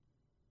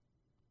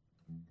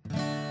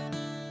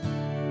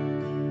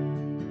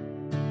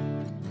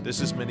This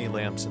is Many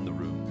Lamps in the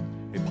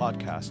Room, a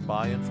podcast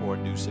by and for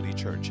New City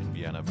Church in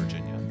Vienna,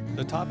 Virginia.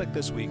 The topic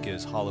this week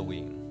is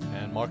Halloween,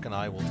 and Mark and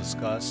I will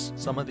discuss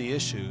some of the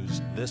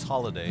issues this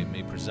holiday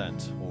may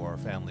present for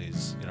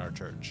families in our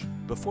church.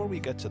 Before we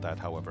get to that,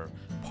 however,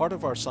 part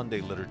of our Sunday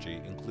liturgy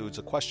includes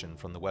a question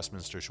from the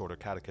Westminster Shorter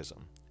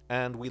Catechism,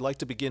 and we like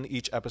to begin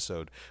each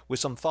episode with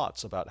some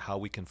thoughts about how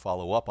we can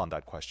follow up on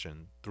that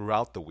question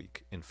throughout the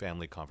week in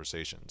family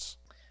conversations.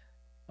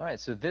 All right,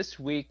 so this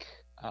week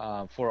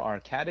for our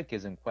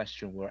catechism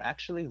question, we're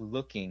actually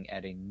looking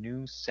at a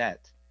new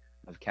set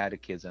of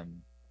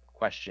catechism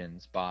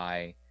questions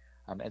by,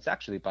 it's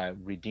actually by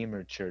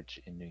Redeemer Church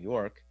in New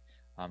York,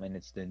 and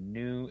it's the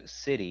New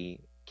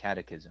City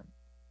Catechism.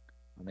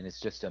 And it's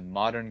just a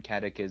modern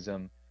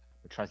catechism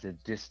that tries to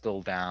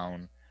distill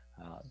down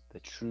the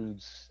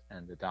truths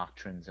and the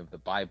doctrines of the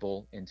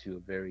Bible into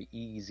a very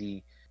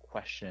easy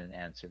question and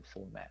answer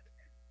format.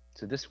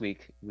 So this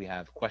week we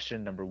have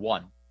question number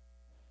 1.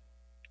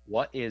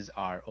 What is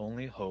our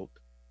only hope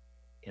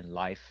in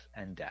life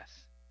and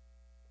death?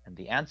 And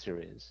the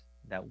answer is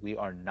that we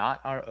are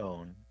not our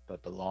own,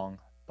 but belong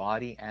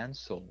body and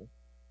soul,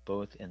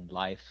 both in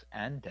life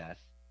and death,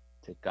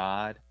 to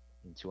God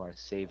and to our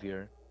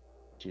Savior,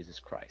 Jesus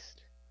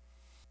Christ.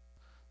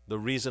 The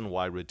reason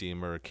why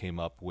Redeemer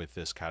came up with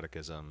this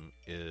catechism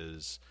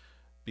is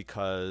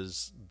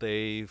because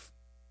they've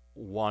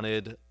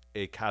wanted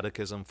a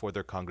catechism for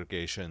their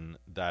congregation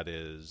that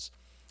is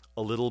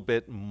a little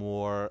bit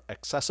more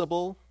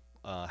accessible,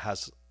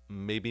 has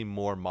maybe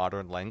more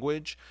modern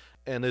language,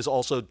 and is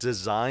also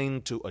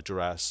designed to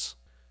address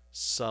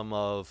some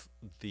of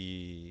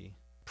the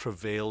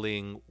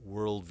prevailing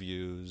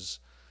worldviews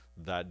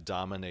that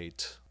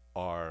dominate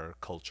our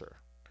culture.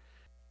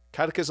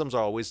 Catechisms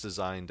are always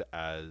designed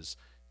as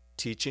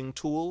teaching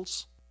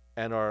tools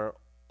and are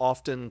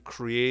often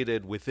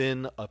created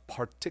within a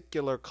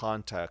particular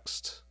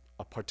context,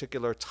 a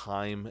particular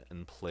time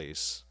and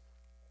place.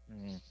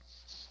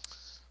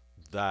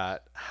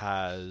 That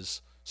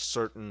has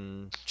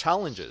certain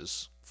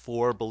challenges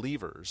for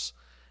believers.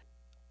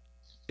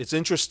 It's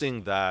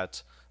interesting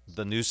that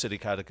the New City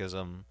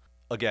Catechism,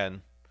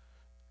 again,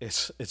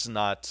 it's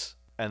not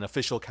an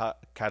official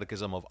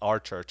catechism of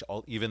our church,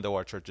 even though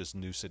our church is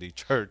New City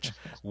Church.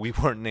 We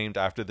weren't named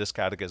after this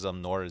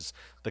catechism, nor is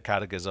the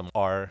catechism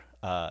our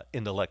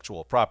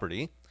intellectual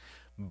property.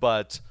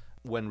 But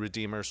when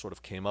Redeemer sort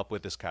of came up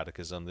with this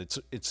catechism,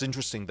 it's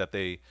interesting that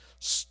they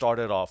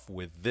started off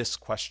with this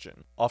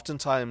question.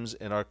 Oftentimes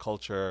in our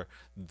culture,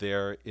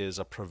 there is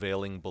a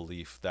prevailing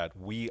belief that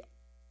we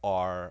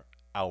are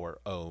our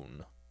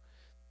own.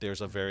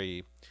 There's a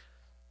very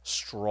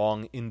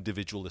strong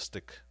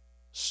individualistic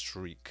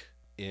streak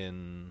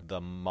in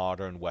the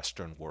modern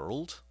Western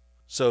world.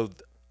 So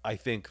I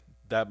think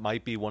that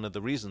might be one of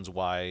the reasons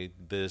why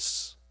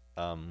this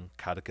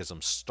catechism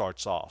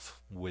starts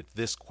off with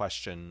this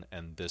question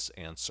and this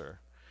answer.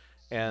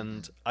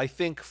 And I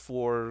think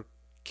for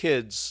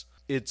kids,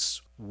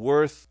 it's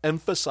worth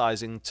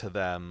emphasizing to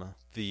them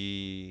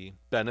the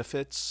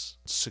benefits,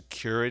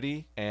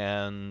 security,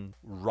 and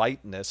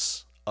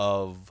rightness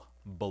of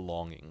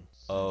belonging,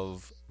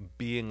 of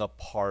being a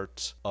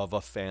part of a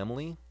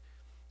family.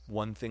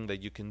 One thing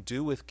that you can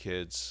do with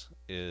kids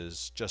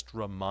is just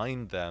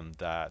remind them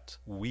that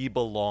we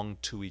belong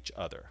to each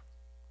other,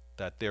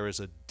 that there is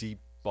a deep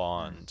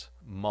bond.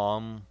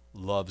 Mom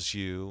loves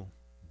you.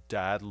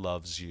 Dad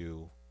loves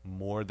you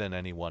more than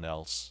anyone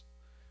else.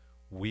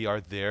 We are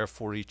there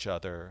for each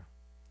other.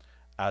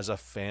 As a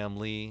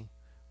family,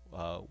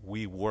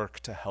 we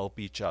work to help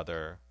each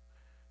other.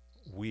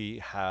 We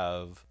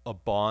have a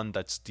bond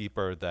that's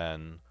deeper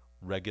than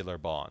regular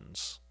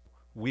bonds.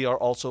 We are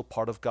also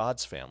part of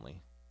God's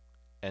family,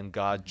 and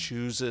God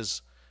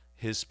chooses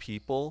his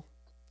people,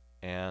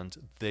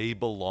 and they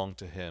belong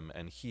to him,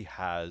 and he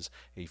has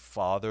a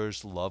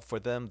father's love for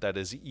them that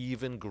is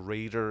even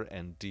greater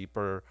and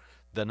deeper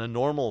than a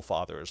normal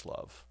father's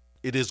love.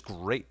 It is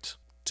great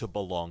to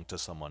belong to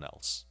someone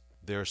else.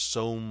 There's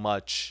so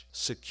much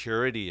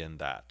security in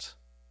that,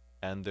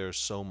 and there's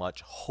so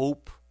much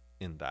hope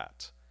in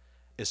that,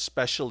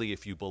 especially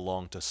if you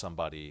belong to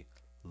somebody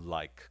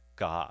like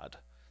God,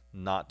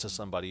 not to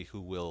somebody who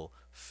will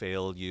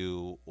fail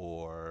you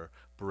or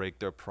break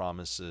their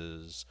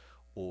promises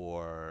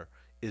or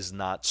is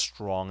not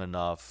strong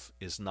enough,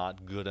 is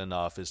not good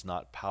enough, is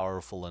not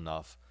powerful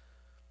enough,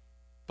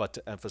 but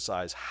to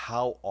emphasize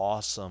how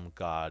awesome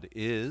God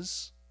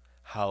is,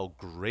 how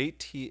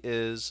great he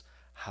is,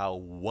 how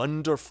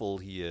wonderful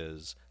he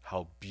is,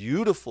 how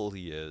beautiful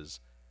he is,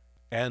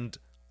 and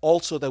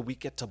also that we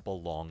get to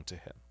belong to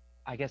him.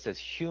 I guess as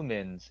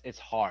humans, it's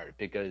hard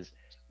because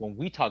when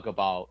we talk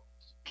about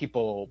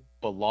people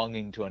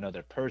belonging to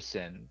another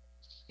person,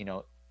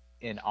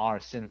 in our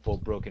sinful,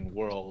 broken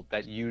world,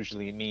 that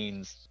usually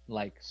means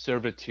like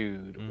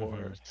servitude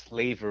or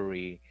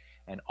slavery,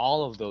 and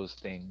all of those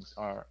things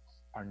are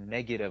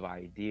negative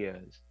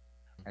ideas.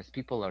 As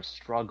people are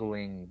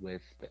struggling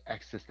with the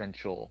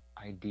existential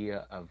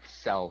idea of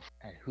self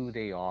and who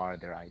they are,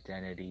 their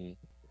identity,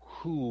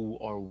 who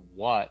or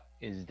what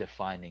is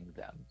defining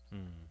them.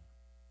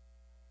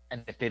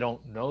 And if they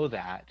don't know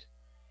that,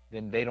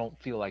 then they don't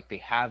feel like they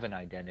have an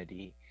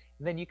identity.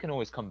 And then you can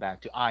always come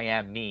back to I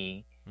am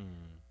me.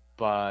 Mm,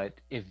 But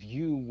if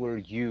you were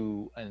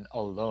you and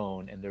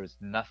alone and there's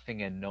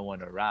nothing and no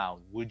one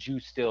around, would you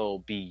still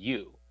be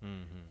you?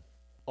 mhm.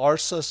 Our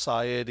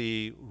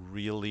society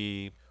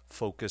really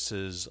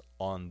focuses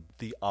on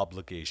the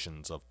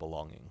obligations of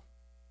belonging,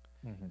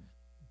 Hmm.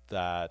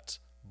 that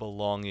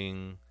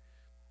belonging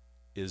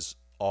is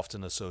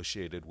often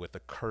associated with a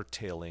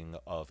curtailing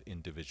of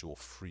individual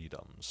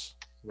freedoms.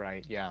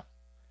 Right, yeah.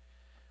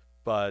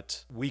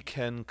 But we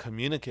can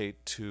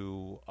communicate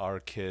to our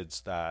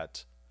kids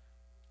that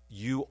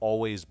you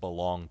always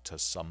belong to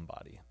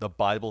somebody. The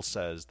Bible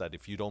says that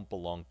if you don't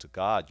belong to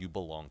God, you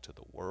belong to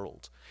the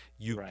world.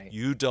 You Right.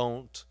 you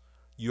don't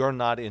you're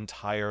not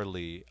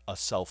entirely a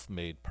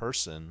self-made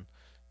person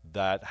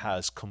that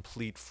has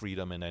complete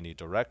freedom in any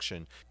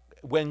direction.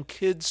 When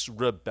kids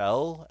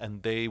rebel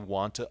and they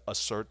want to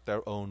assert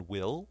their own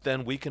will,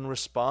 then we can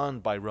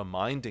respond by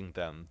reminding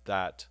them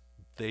that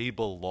they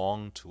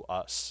belong to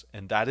us.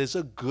 And that is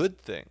a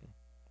good thing,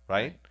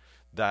 right? Right.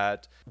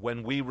 That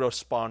when we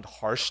respond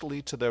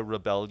harshly to their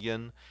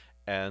rebellion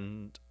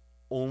and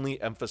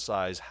only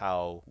emphasize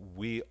how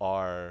we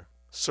are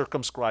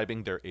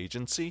circumscribing their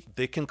agency,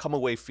 they can come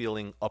away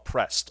feeling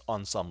oppressed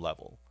on some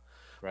level.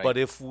 But Right.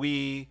 if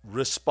we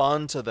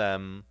respond to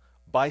them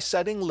by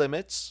setting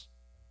limits,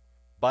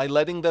 by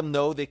letting them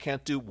know they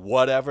can't do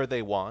whatever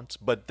they want,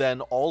 but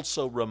then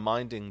also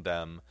reminding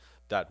them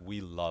that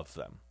we love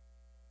them,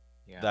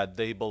 Yeah. that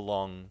they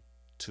belong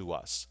to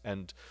us,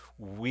 and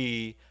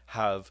we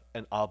have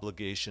an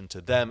obligation to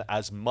them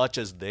as much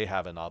as they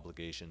have an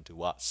obligation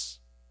to us.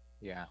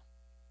 Yeah.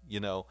 You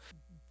know,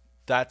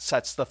 that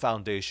sets the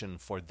foundation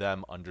for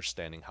them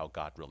understanding how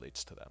God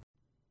relates to them.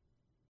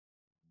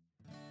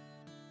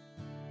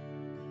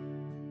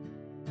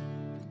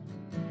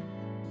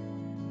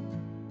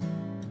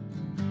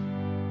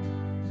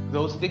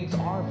 Those things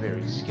are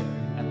very scary.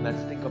 And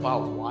let's think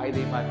about why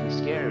they might be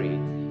scary.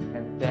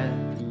 And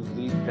then you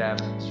lead them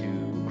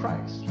to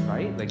Christ,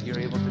 right? Like you're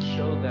able to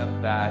show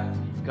them that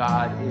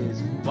God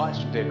is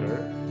much bigger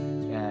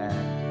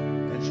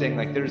and saying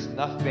like there's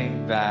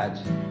nothing that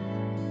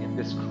in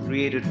this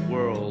created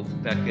world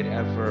that could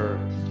ever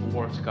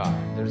thwart God.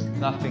 There's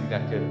nothing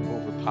that could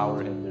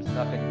overpower him. There's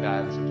nothing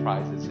that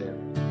surprises him.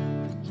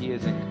 He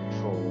is in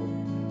control.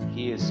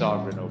 He is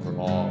sovereign over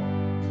all.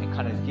 And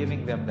kind of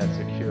giving them that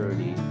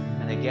security.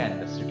 And again,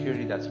 the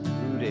security that's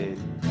rooted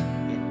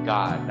in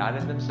God, not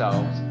in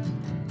themselves,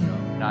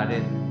 not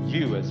in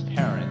you as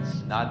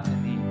parents, not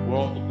in the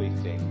worldly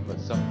thing, but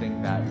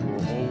something that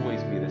will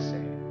always be the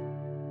same.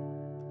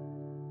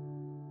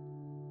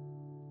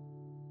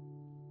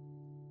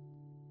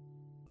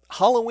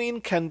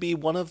 Halloween can be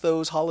one of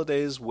those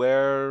holidays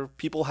where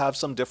people have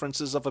some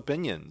differences of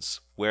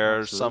opinions,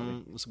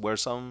 Absolutely. where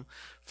some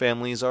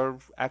families are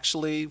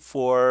actually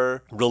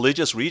for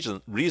religious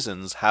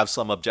reasons have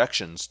some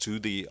objections to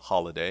the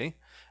holiday,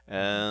 Mm-hmm.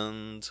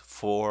 and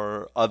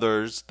for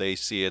others they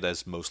see it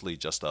as mostly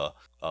just a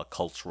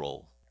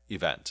cultural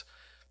event.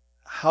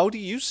 How do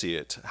you see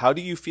it? How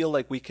do you feel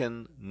like we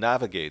can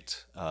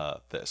navigate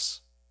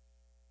this?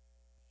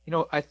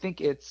 I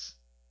think it's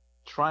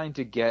trying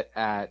to get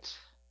at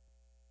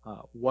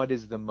what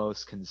is the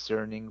most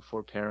concerning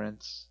for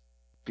parents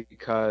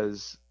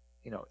because,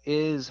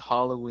 is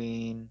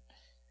Halloween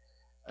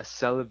a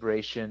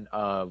celebration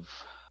of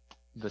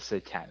the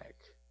satanic,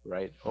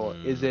 right? Or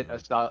is it a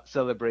Hmm.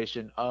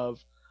 celebration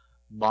of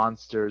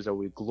monsters? Are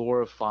we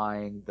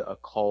glorifying the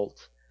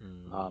occult?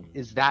 Hmm.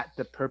 Is that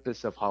the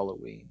purpose of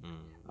Halloween?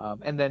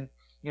 Hmm. And then,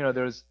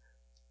 there's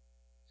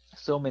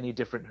so many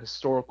different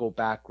historical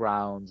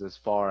backgrounds as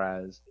far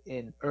as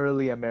in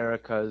early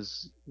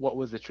Americas, what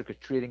was the trick or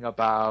treating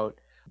about?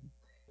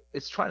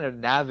 It's trying to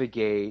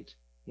navigate,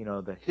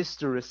 the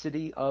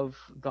historicity of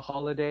the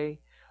holiday,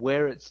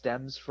 where it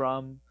stems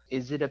from.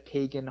 Is it a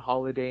pagan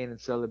holiday and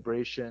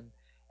celebration?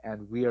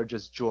 And we are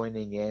just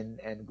joining in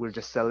and we're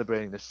just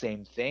celebrating the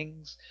same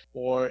things?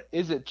 Or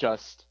is it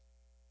just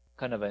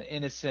kind of an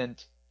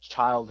innocent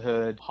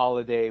childhood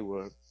holiday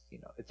where,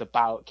 it's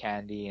about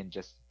candy and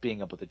just being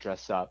able to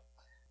dress up?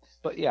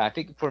 But yeah, I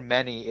think for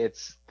many,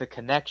 it's the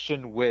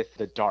connection with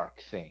the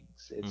dark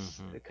things. It's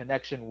Hmm. the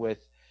connection with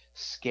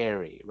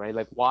scary, right?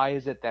 Like, why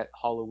is it that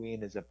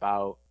Halloween is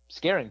about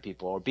scaring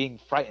people or being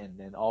frightened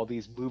and all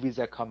these movies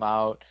that come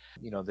out,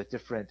 the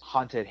different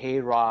haunted hay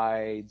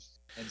rides.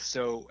 And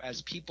so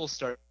as people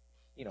start,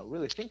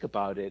 really think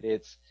about it,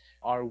 it's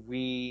are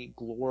we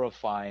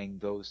glorifying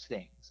those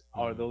things?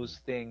 Are Hmm. those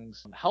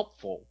things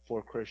helpful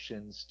for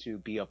Christians to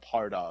be a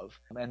part of?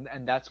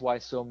 And that's why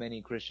so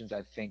many Christians,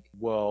 I think,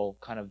 will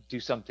kind of do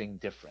something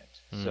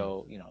different. Hmm.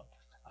 So,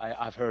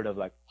 I've heard of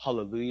like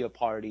hallelujah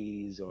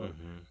parties or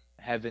Hmm.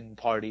 heaven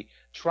party,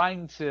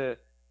 trying to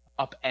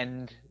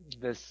upend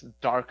this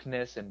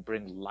darkness and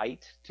bring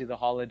light to the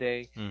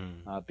holiday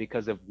Hmm.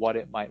 because of what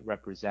it might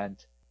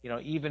represent.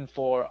 Even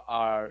for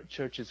our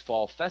church's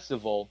fall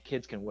festival,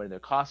 kids can wear their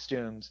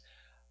costumes,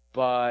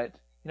 but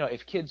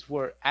if kids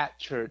were at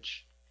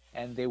church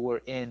and they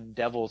were in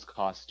devil's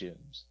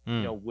costumes,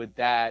 Mm.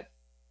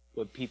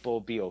 would people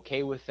be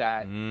okay with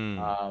that? Mm.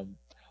 Um,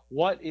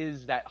 what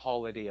is that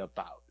holiday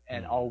about?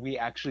 And Mm. are we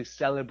actually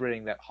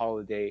celebrating that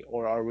holiday,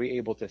 or are we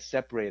able to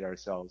separate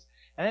ourselves?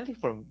 And I think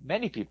for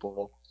many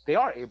people, they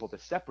are able to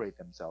separate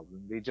themselves.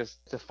 And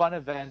it's a fun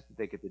event.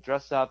 They get to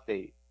dress up,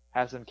 they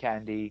have some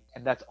candy,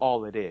 and that's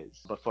all it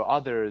is. But for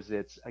others,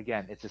 it's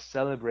a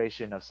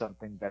celebration of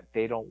something that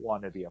they don't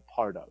want to be a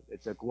part of.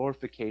 It's a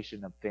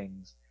glorification of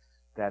things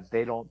that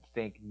they don't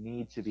think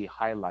need to be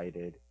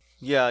highlighted.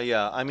 Yeah,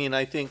 yeah. I mean,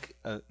 I think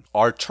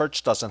our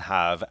church doesn't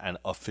have an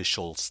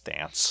official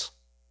stance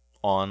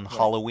on Right.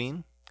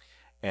 Halloween.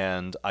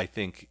 And I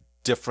think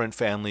different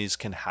families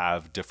can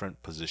have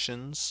different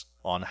positions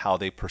on how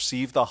they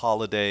perceive the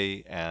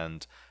holiday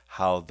and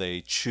how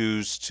they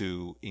choose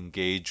to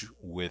engage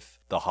with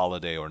the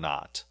holiday or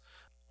not.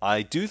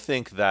 I do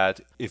think that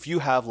if you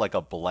have like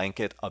a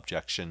blanket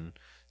objection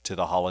to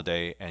the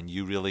holiday and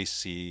you really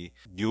see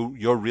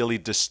you're really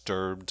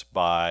disturbed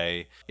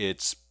by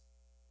its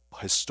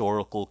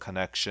historical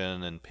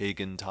connection and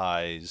pagan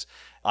ties,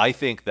 I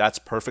think that's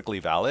perfectly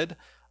valid.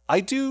 I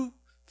do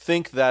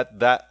think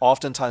that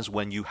oftentimes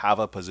when you have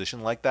a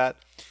position like that,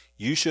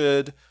 you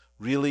should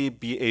really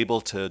be able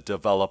to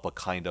develop a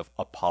kind of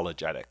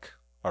apologetic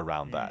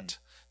around Mm. that. Right.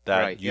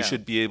 That you Yeah.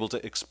 should be able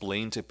to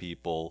explain to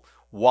people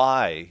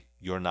why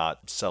you're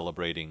not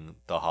celebrating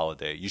the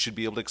holiday. You should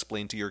be able to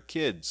explain to your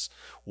kids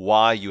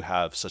why you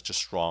have such a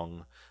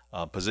strong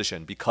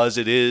position, because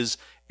it is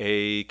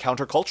a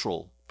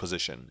countercultural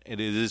position. It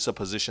is a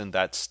position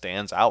that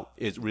stands out.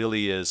 It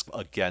really is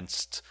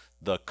against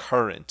the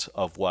current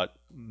of what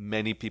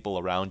many people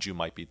around you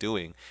might be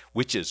doing,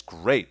 which is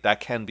great.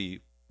 That can be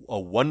a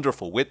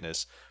wonderful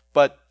witness,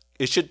 but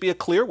it should be a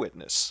clear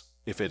witness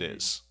if it Mm.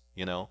 is,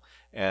 you know?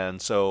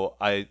 And so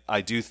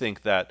I do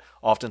think that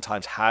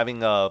oftentimes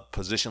having a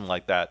position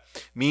like that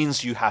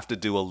means you have to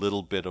do a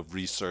little bit of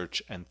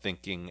research and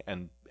thinking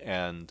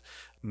and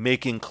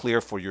making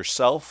clear for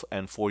yourself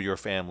and for your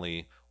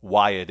family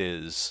why it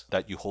is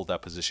that you hold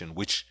that position,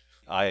 which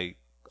I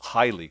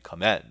highly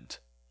commend.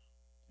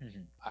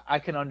 Mhm. I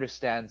can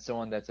understand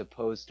someone that's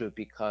opposed to it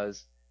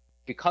because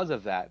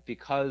of that,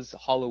 because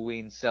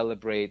Halloween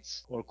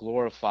celebrates or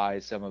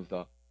glorifies some of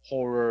the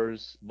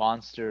horrors,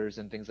 monsters,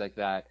 and things like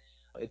that.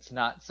 It's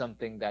not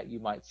something that you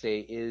might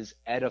say is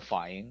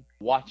edifying.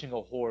 Watching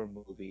a horror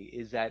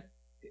movie,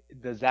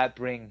 does that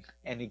bring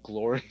any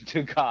glory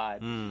to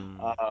God? Hmm.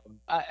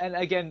 And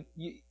again,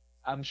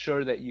 I'm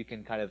sure that you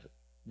can kind of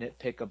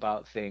nitpick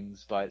about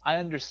things, but I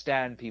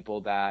understand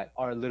people that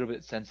are a little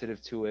bit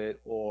sensitive to it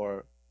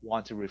or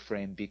want to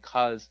refrain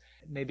because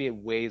maybe it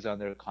weighs on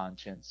their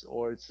conscience,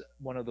 or it's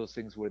one of those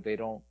things where they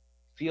don't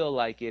feel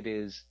like it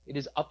is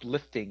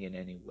uplifting in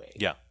any way.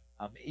 Yeah.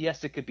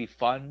 Yes, it could be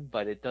fun,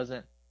 but it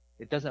doesn't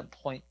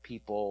point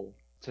people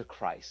to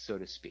Christ, so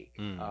to speak.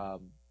 Hmm.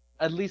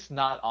 At least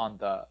not on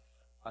the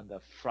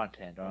front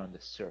end or on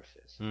the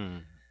surface. Hmm.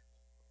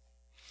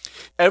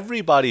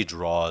 Everybody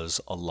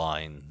draws a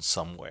line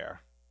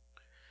somewhere.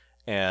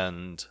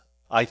 And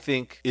I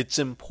think it's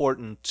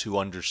important to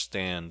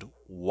understand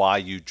why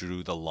you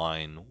drew the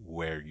line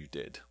where you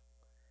did.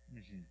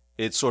 Hmm.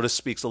 It sort of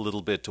speaks a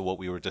little bit to what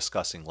we were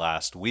discussing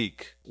last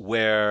week,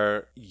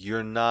 where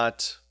you're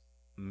not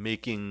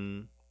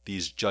making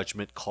these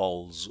judgment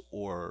calls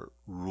or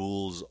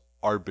rules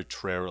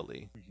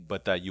arbitrarily,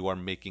 but that you are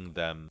making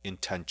them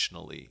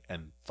intentionally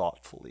and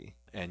thoughtfully.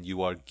 And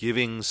you are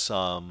giving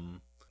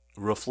some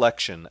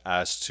reflection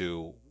as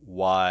to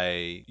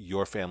why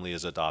your family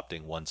is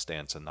adopting one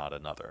stance and not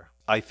another.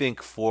 I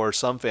think for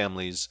some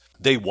families,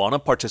 they want to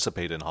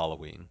participate in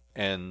Halloween.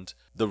 And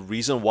the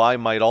reason why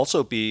might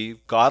also be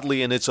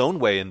godly in its own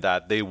way, in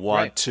that they Right.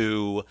 want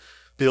to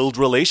build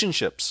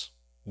relationships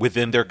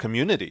within their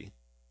community.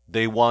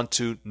 They want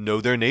to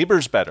know their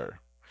neighbors better.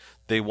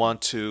 They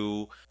want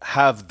to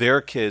have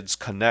their kids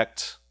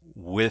connect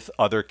with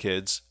other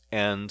kids,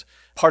 and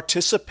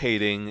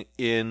participating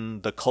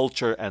in the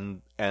culture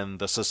and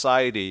the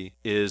society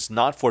is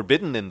not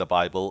forbidden in the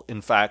Bible.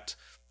 In fact,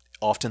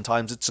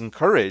 oftentimes it's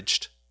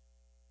encouraged,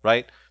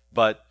 right?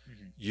 But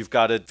Hmm. you've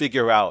got to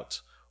figure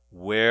out,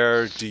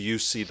 where do you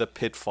see the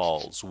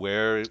pitfalls?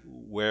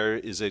 Where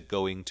is it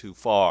going too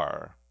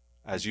far?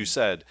 As you Hmm.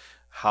 said,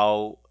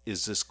 how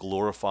is this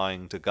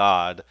glorifying to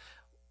God,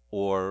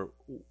 or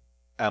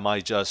am I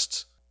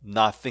just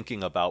not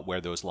thinking about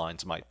where those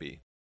lines might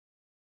be?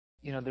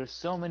 There's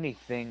so many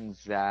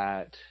things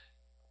that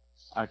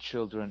our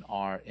children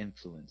are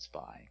influenced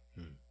by.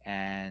 Hmm.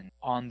 And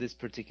on this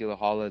particular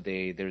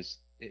holiday,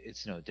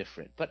 it's no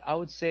different. But I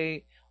would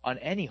say on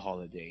any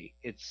holiday,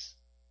 it's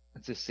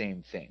the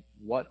same thing.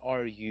 What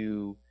are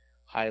you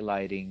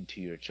highlighting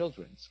to your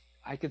children?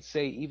 I could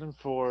say even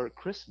for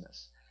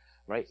Christmas,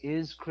 right?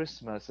 Is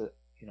Christmas a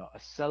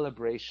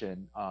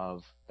celebration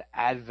of the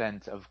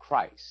advent of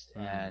Christ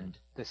Hmm. and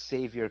the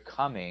Savior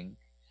coming,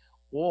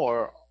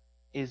 or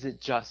is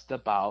it just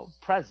about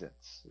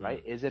presents,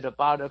 right? Is it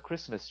about a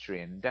Christmas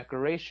tree and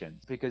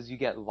decorations? Because you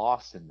get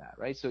lost in that,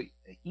 right? So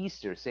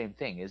Easter, same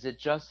thing. Is it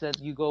just that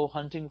you go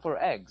hunting for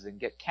eggs and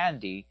get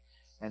candy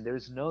and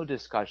there's no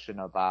discussion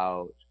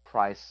about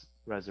Christ's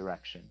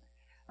resurrection?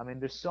 I mean,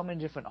 there's so many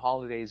different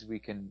holidays we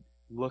can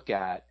look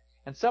at,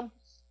 and some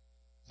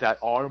that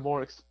are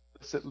more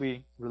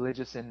explicitly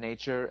religious in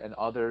nature and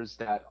others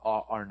that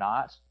are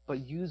not,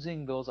 but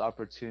using those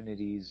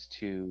opportunities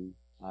to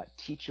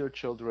teach your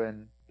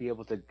children, be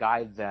able to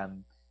guide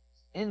them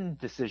in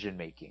decision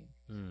making.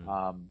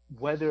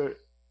 Whether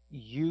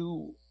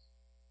you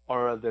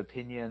are of the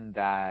opinion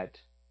that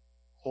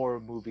horror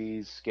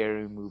movies,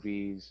 scary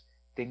movies,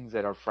 things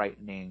that are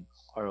frightening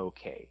are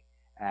okay,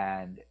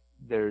 and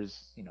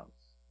there's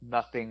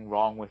nothing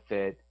wrong with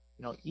it.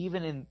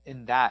 Even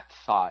in that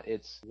thought,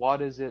 it's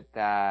what is it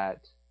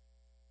that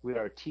we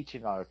are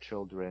teaching our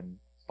children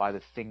by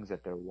the things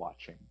that they're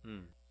watching.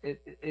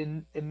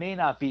 It may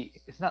not be,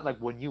 it's not like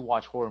when you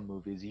watch horror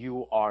movies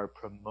you are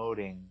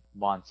promoting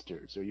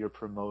monsters or you're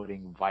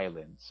promoting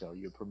violence or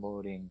you're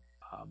promoting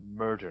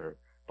murder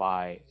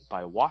by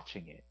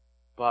watching it,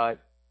 but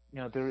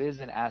there is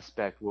an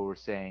aspect where we're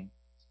saying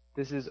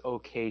this is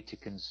okay to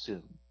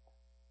consume.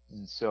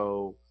 And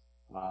so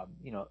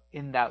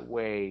in that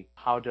way,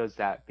 how does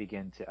that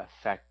begin to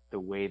affect the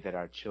way that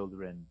our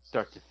children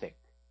start to think?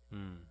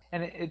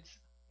 And it's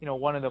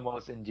one of the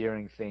most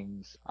endearing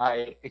things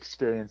I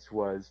experienced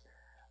was,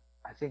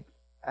 I think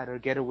at our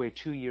getaway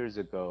 2 years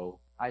ago,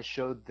 I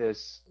showed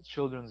this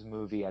children's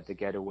movie at the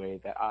getaway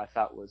that I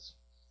thought was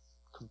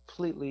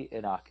completely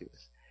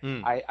innocuous.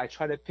 I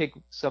try to pick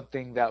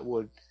something that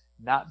would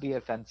not be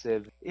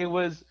offensive. It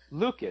was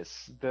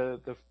Lucas,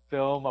 the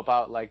film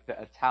about like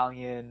the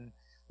Italian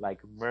like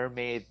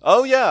mermaid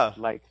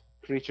like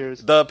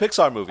creatures. The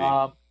Pixar movie.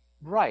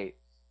 Right.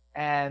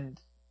 And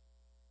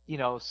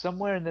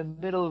somewhere in the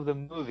middle of the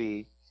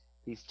movie,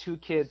 these two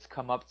kids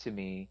come up to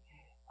me,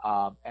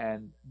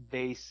 and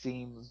they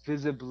seem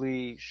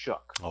visibly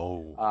shook.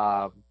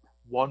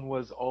 One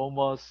was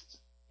almost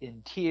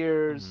in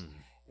tears,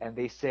 and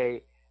they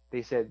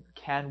said,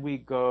 "Can we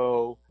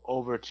go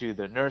over to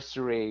the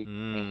nursery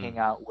and hang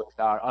out with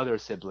our other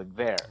sibling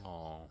there?"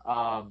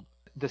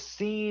 The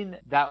scene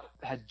that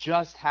had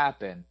just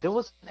happened, there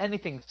wasn't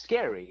anything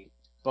scary.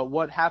 But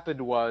what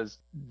happened was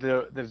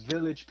the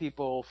village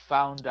people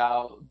found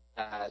out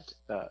that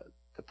the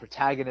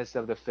protagonist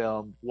of the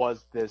film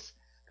was this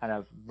kind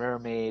of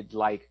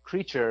mermaid-like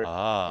creature,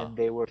 and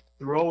they were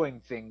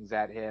throwing things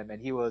at him,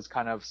 and he was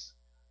kind of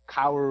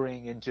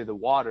cowering into the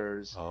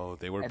waters.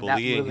 They were and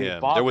bullying really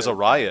him. There was a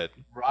riot.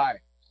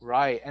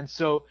 Right. And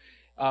so,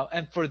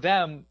 and for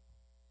them,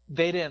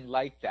 they didn't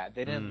like that.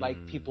 They didn't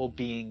like people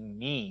being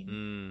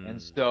mean. And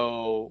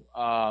so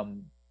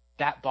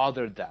that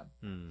bothered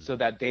them, so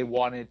that they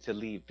wanted to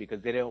leave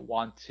because they didn't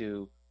want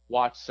to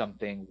watch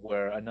something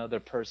where another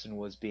person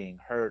was being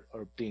hurt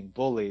or being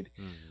bullied.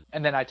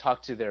 And then I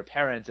talked to their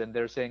parents, and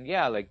they're saying,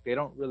 yeah, like they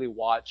don't really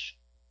watch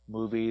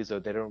movies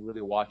or they don't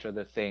really watch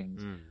other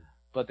things,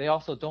 but they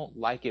also don't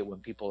like it when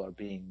people are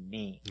being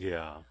mean.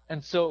 Yeah.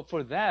 And so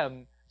for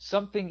them,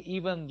 something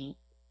even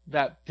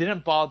that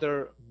didn't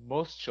bother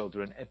most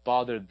children, it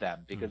bothered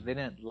them because they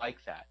didn't like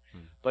that.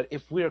 But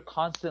if we're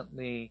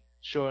constantly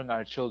showing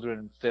our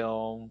children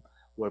film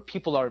where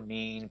people are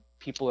mean,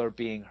 people are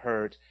being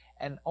hurt,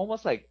 and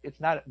almost like it's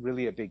not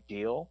really a big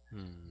deal,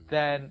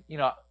 then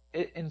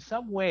in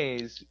some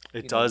ways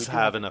it does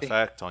have an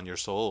effect on your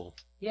soul.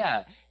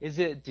 Yeah, is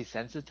it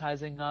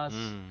desensitizing us?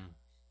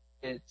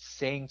 It's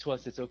saying to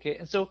us it's okay.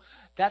 And so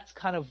that's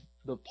kind of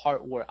the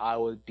part where I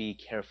would be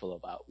careful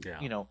about.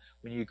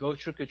 When you go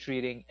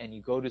trick-or-treating and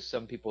you go to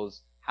some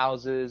people's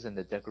houses and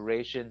the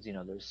decorations,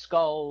 there's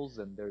skulls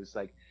and there's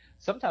like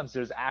sometimes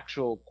there's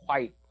actual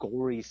quite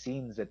gory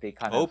scenes that they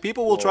kind of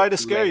people will try to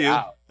scare you.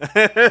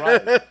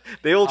 Right.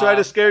 They will try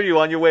to scare you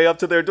on your way up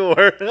to their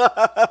door.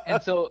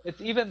 And so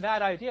it's even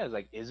that idea. It's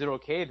like, is it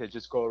okay to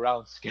just go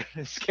around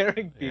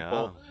scaring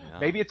people? Yeah.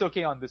 Maybe it's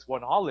okay on this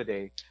one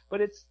holiday,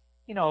 but it's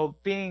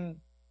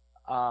being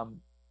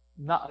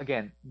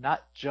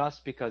not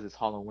just because it's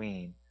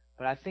Halloween,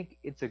 but I think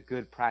it's a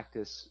good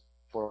practice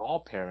for all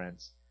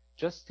parents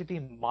just to be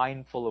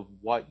mindful of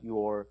what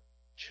your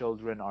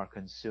children are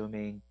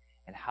consuming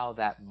and how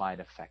that might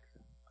affect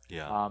them.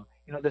 Yeah.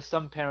 There's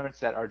some parents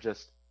that are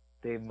just,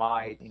 they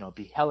might,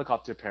 be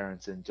helicopter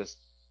parents and just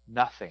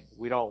nothing.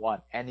 We don't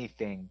want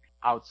anything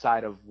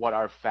outside of what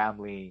our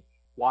family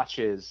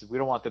watches. We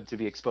don't want them to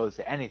be exposed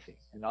to anything.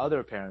 And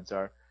other parents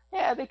are,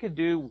 yeah, they can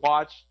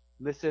watch,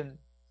 listen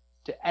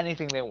to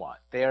anything they want.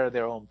 They are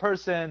their own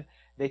person.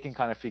 They can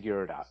kind of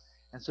figure it out.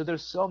 And so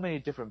there's so many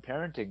different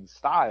parenting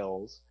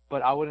styles,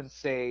 but I wouldn't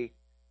say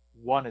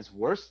one is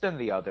worse than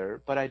the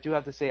other, but I do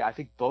have to say I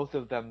think both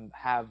of them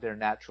have their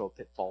natural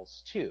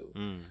pitfalls too.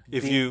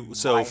 If you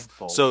so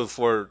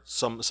for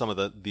some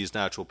of these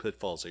natural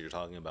pitfalls that you're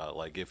talking about,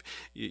 like if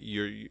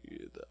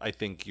I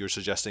think you're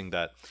suggesting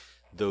that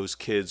those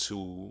kids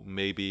who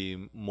may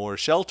be more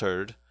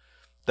sheltered,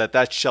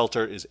 that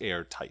shelter is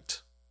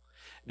airtight,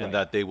 and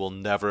that they will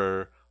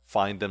never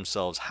find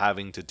themselves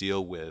having to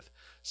deal with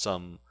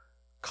some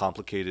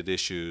complicated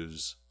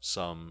issues,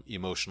 some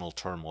emotional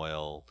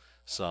turmoil,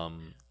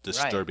 some Right.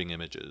 disturbing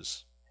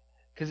images.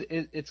 Because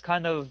it's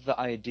kind of the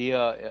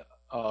idea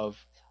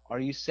of, are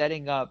you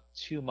setting up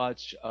too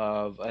much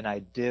of an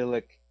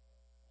idyllic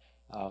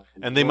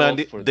And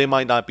world for they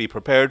might them? not be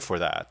prepared for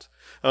that.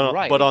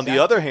 Right, But on the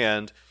other exactly.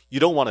 hand, you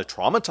don't want to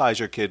traumatize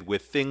your kid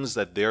with things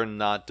that they're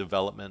not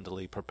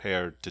developmentally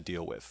prepared to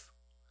deal with.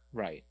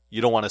 Right.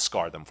 You don't want to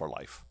scar them for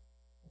life.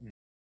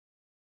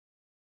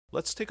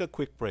 Let's take a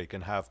quick break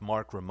and have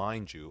Mark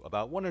remind you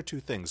about one or two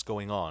things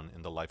going on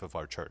in the life of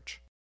our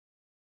church.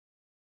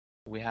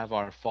 We have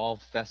our fall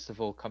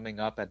festival coming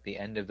up at the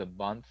end of the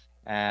month,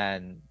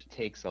 and it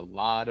takes a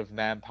lot of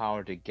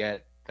manpower to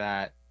get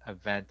that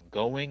event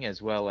going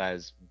as well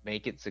as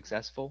make it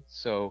successful.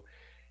 So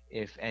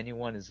if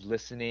anyone is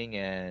listening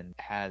and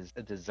has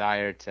a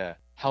desire to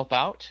help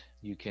out,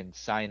 you can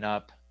sign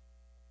up.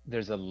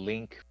 There's a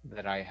link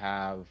that I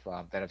have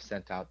that I've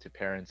sent out to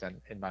parents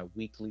and in my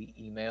weekly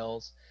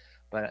emails,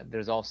 but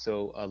there's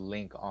also a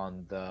link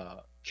on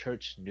the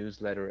church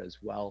newsletter as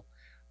well.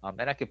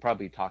 And I could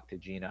probably talk to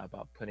Gina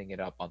about putting it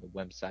up on the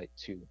website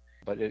too.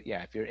 But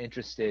yeah, if you're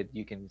interested,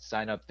 you can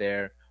sign up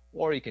there,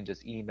 or you can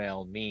just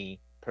email me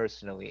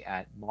personally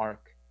at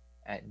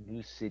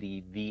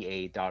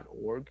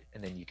mark@newcityva.org,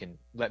 and then you can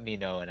let me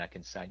know and I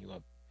can sign you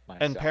up And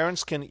myself.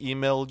 parents can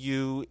email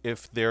you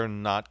if they're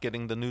not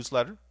getting the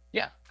newsletter?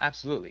 Yeah,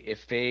 absolutely.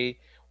 If they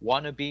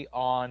want to be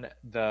on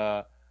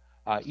the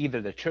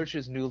either the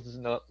church's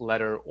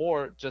newsletter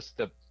or just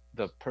the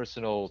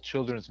personal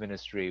children's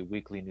ministry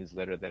weekly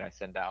newsletter that I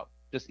send out,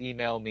 just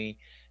email me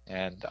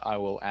and I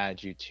will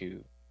add you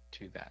to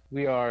that.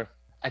 We are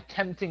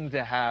attempting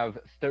to have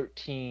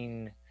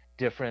 13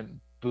 different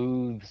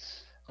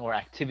booths or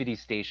activity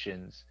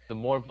stations. The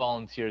more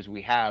volunteers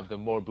we have, the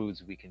more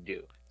booths we can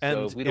do. So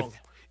And if we don't.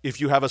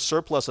 if you have a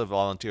surplus of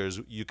volunteers,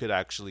 you could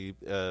actually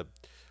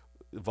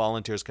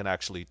volunteers can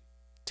actually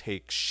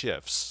take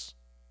shifts.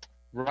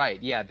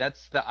 Right. Yeah,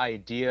 that's the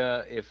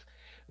idea. If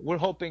we're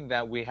hoping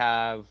that we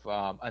have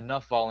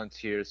enough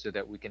volunteers so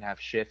that we can have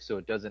shifts so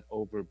it doesn't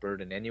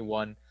overburden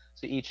anyone.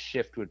 So each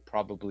shift would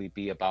probably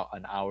be about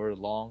an hour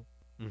long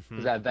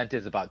because Hmm. that event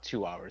is about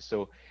 2 hours.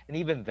 So, and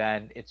even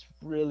then, it's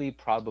really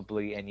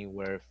probably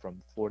anywhere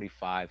from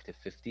 45 to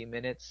 50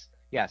 minutes.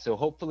 Yeah. So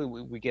hopefully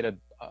we get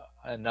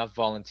enough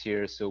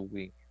volunteers so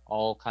we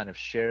all kind of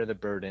share the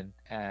burden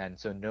and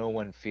so no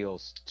one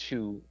feels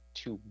too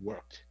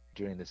worked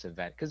during this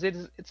event because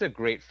it's a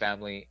great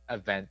family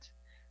event.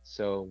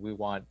 So we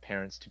want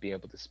parents to be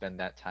able to spend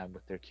that time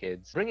with their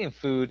kids. Bringing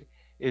food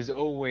is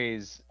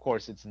always, of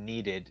course, it's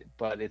needed,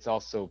 but it's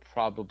also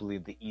probably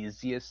the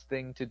easiest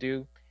thing to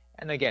do.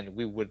 And again,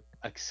 we would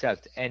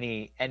accept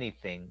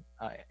anything,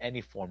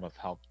 any form of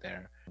help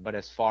there. But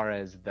as far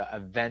as the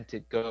event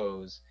it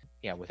goes,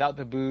 yeah, without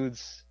the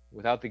booths,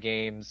 without the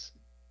games,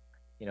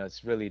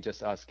 it's really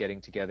just us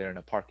getting together in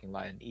a parking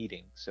lot and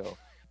eating. So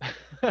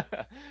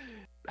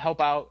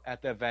help out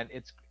at the event.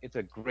 It's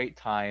a great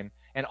time.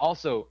 And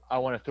also, I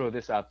want to throw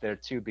this out there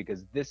too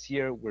because this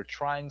year we're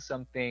trying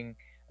something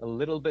a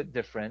little bit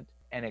different,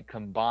 and it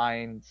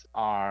combines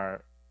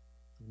our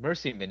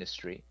mercy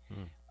ministry.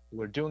 Mm.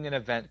 We're doing an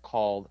event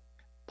called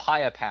Pie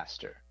a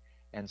Pastor,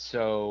 and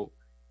so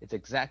it's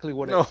exactly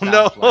what it No, no,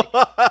 sounds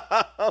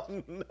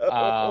like. no.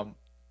 Um,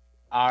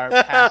 our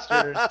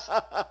pastors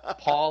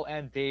Paul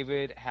and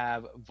David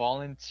have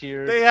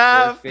They volunteered their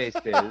have.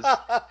 faces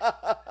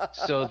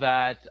so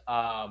that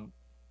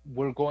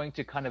we're going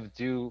to kind of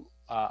do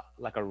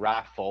like a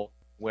raffle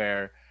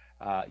where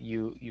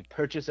you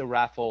purchase a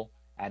raffle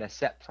at a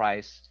set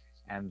price,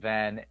 and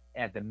then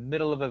at the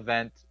middle of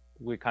event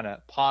we kind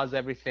of pause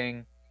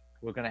everything.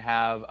 We're going to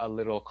have a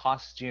little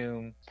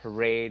costume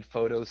parade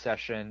photo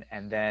session,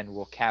 and then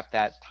we'll cap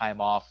that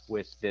time off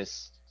with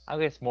this. I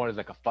guess more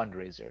like a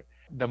fundraiser.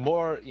 The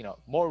more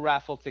more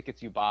raffle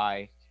tickets you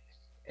buy,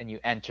 and you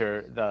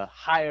enter, the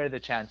higher the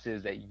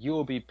chances that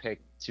you'll be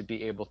picked to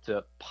be able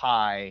to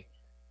pie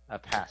a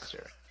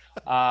pastor.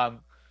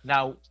 Um,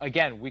 Now,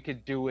 again, we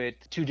could do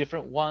it two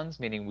different ones,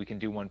 meaning we can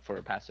do one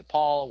for Pastor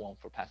Paul, one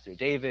for Pastor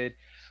David.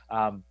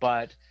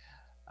 But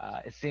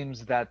it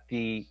seems that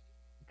the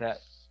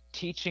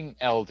teaching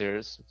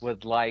elders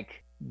would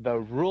like the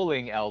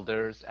ruling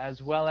elders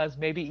as well as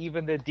maybe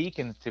even the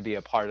deacons to be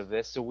a part of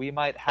this. So we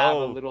might have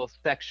a Oh, little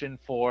section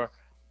for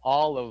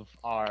all of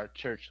our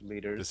church this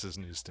leaders. is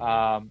news to me.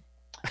 Um,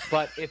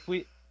 but if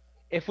we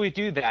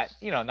do that,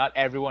 not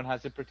everyone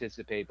has to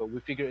participate, but we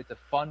figure it's a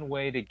fun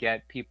way to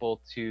get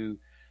people to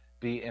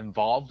be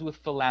involved with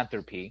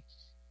philanthropy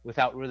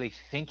without really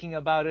thinking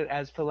about it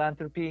as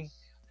philanthropy.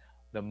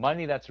 The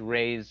money that's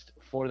raised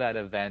for that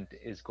event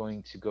is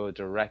going to go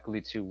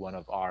directly to one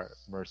of our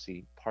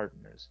Mercy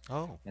partners.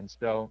 Oh, And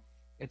so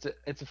it's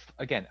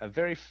again a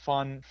very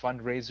fun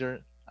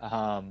fundraiser.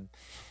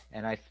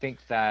 And I think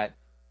that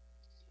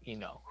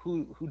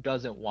who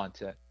doesn't want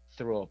to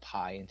throw a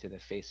pie into the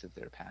face of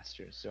their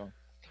pastor? So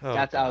oh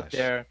that's out gosh.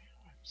 there.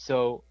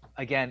 So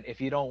again, if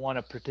you don't want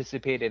to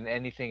participate in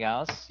anything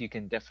else, you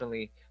can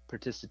definitely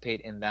participate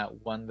in that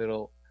one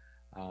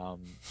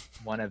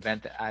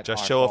event at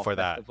Just our show up fall for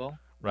that. festival.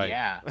 Right.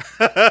 Yeah.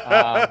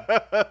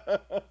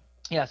 Um,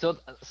 yeah, so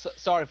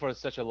sorry for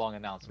such a long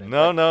announcement,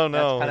 No, but no, that's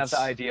no. kind of the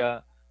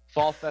idea.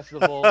 Fall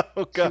festival,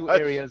 Oh, two gosh.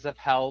 areas of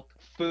help,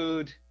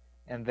 food,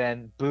 and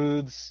then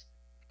booths.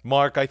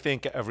 Mark, I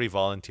think every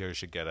volunteer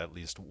should get at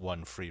least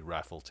one free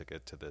raffle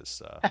ticket to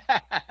this.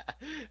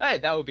 Hey,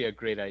 that would be a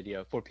great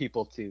idea for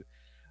people to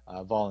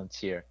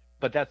volunteer.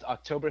 But that's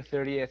October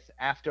 30th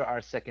after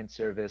our second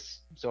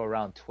service. So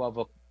around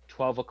 12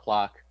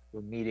 o'clock,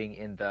 we're meeting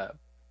in the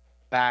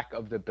back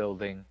of the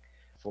building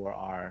for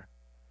our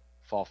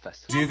fall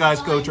festival. Do you guys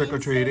go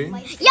trick-or-treating?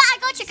 Yeah, I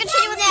go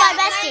trick-or-treating with my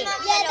bestie.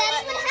 Yeah,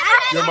 that's what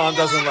happened. Your mom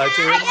doesn't like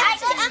to? I'm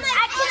like,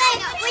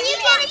 when you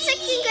get in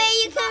second grade,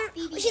 you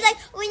can. She's like,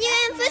 when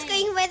you're in first grade,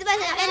 you can ride the bus.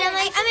 And I'm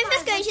like, I'm in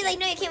first grade. And she's like,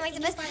 no, you can't ride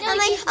the bus. I'm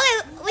like, okay,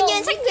 when you're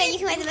in second grade, you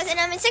can ride the bus. And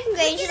I'm in second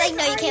grade. And she's like,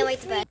 no, you can't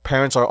ride the bus.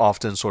 Parents are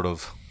often sort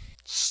of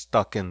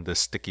stuck in this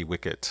sticky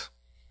wicket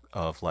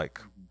of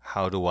like,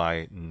 how do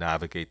I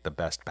navigate the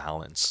best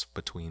balance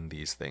between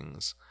these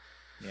things?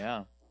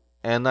 Yeah.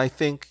 And I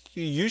think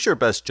you use your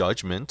best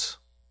judgment.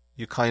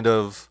 You kind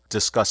of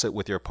discuss it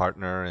with your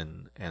partner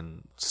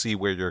and see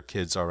where your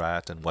kids are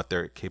at and what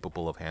they're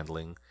capable of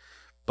handling.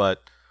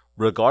 But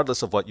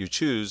regardless of what you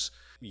choose,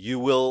 you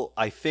will,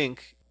 I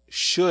think,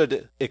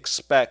 should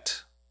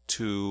expect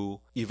to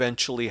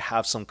eventually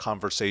have some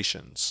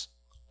conversations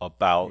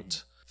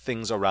about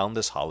things around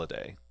this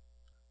holiday,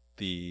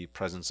 the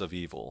presence of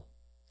evil,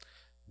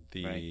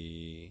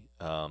 the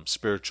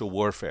spiritual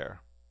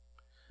warfare,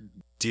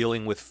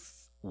 dealing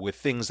with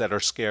things that are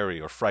scary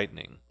or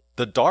frightening,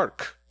 the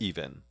dark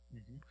even.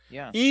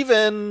 Yeah.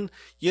 Even,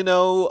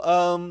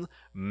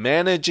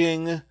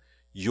 managing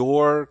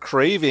your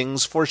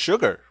cravings for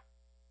sugar.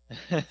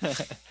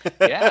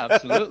 Yeah,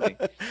 absolutely.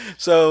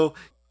 So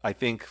I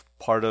think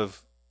part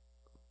of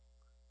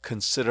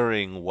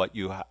considering what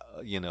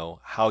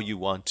how you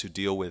want to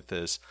deal with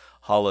this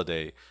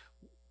holiday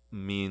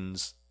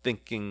means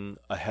thinking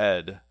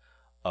ahead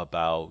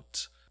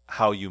about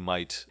how you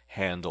might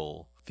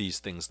handle these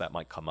things that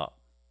might come up.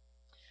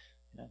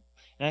 Yeah.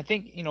 And I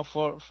think,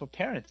 for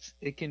parents,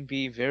 it can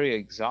be very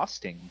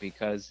exhausting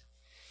because,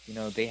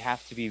 they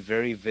have to be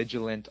very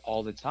vigilant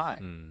all the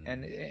time.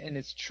 And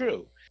it's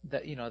true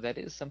that, that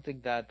is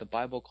something that the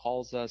Bible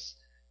calls us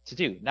to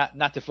do.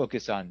 Not to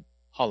focus on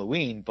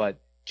Halloween, but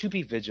to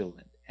be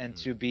vigilant and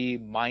to be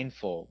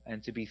mindful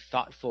and to be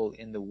thoughtful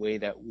in the way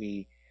that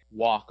we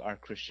walk our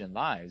Christian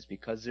lives,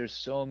 because there's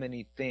so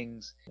many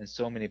things and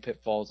so many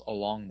pitfalls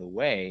along the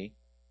way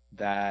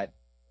that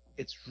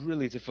it's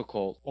really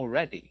difficult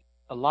already.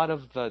 A lot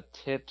of the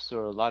tips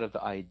or a lot of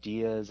the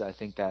ideas I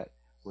think that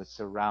would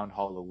surround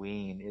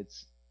Halloween,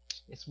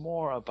 it's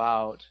more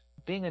about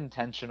being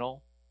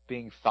intentional,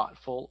 being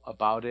thoughtful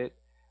about it,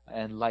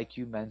 and like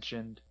you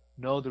mentioned,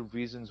 know the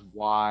reasons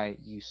why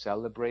you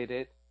celebrate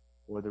it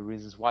or the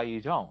reasons why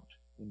you don't,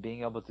 and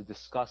being able to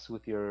discuss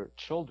with your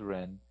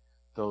children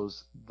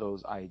those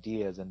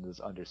ideas and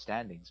those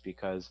understandings,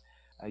 because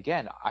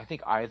again, I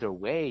think either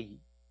way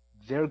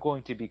they're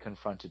going to be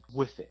confronted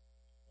with it.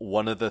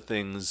 One of the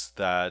things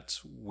that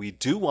we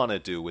do want to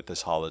do with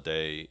this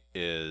holiday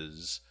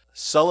is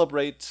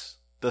celebrate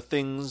the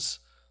things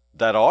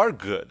that are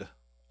good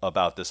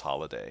about this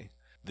holiday.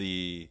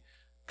 The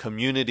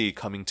community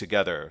coming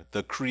together,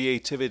 the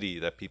creativity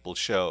that people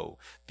show,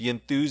 the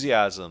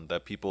enthusiasm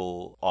that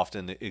people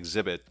often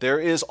exhibit. There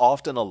is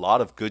often a lot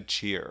of good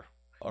cheer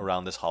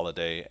around this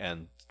holiday,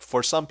 and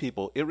for some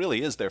people, it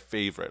really is their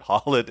favorite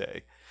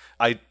holiday.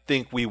 I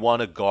think we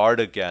want to guard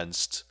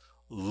against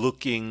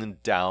looking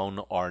down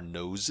our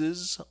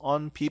noses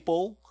on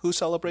people who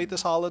celebrate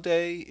this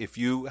holiday. If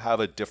you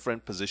have a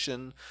different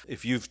position,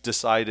 if you've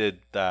decided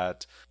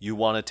that you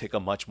want to take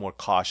a much more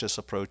cautious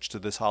approach to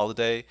this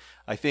holiday,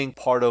 I think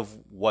part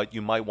of what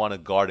you might want to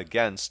guard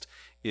against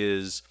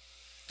is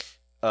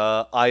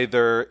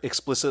either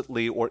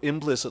explicitly or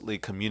implicitly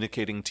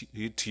communicating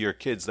to your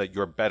kids that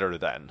you're better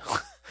than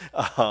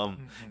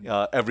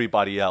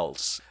everybody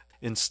else.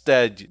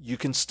 Instead, you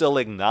can still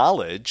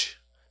acknowledge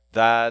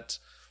that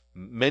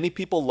many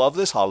people love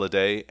this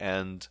holiday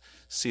and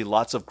see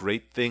lots of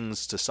great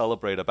things to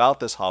celebrate about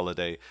this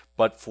holiday,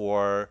 but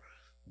for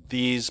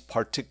these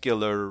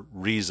particular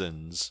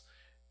reasons,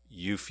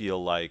 you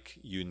feel like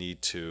you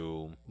need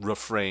to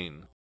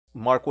refrain.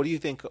 Mark, what do you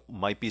think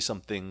might be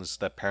some things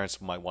that parents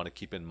might want to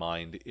keep in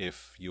mind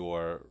if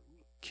your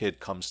kid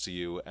comes to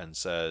you and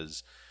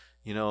says,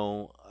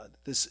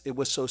 it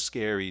was so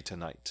scary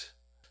tonight.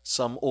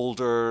 Some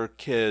older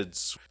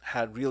kids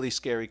had really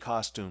scary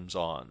costumes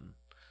on.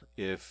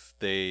 If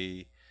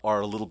they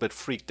are a little bit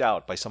freaked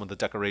out by some of the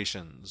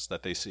decorations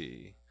that they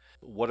see,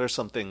 what are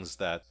some things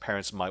that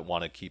parents might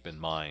want to keep in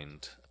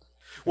mind?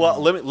 Well,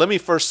 let me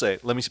first say,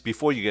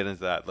 before you get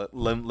into that,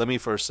 let me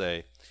first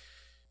say,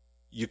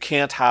 you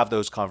can't have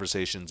those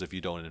conversations if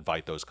you don't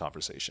invite those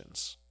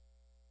conversations,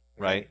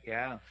 right?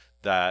 Yeah.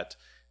 That,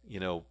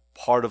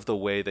 part of the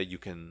way that you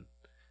can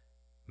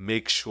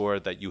make sure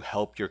that you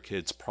help your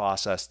kids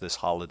process this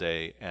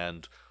holiday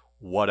and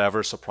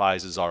whatever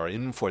surprises are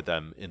in for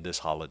them in this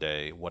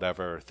holiday,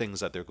 whatever things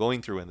that they're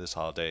going through in this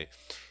holiday,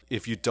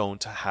 if you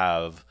don't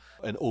have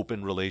an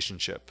open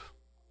relationship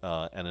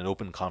and an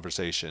open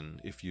conversation,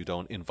 if you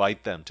don't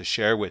invite them to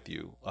share with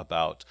you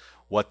about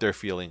what they're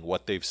feeling,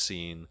 what they've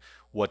seen,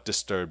 what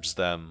disturbs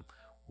them,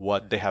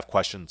 what they have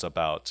questions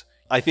about.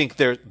 I think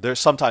there's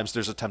sometimes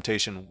there's a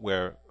temptation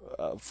where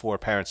for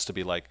parents to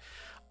be like,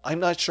 I'm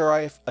not sure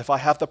if I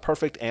have the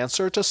perfect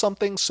answer to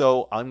something,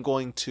 so I'm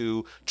going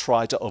to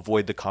try to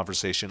avoid the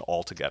conversation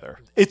altogether.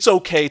 It's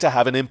okay to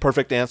have an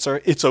imperfect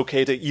answer. It's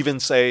okay to even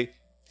say,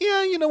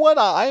 yeah, you know what,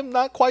 I'm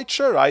not quite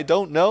sure. I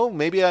don't know.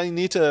 Maybe I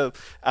need to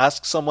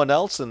ask someone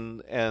else,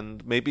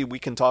 and maybe we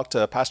can talk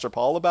to Pastor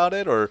Paul about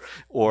it,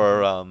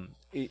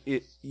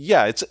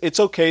 it's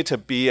okay to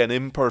be an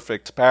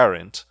imperfect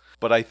parent.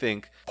 But I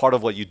think part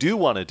of what you do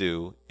want to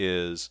do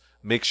is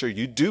make sure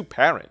you do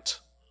parent.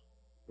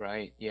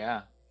 Right,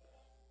 yeah.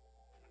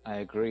 I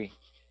agree.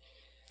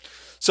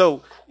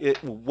 So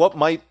what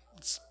might,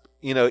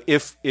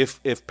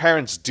 if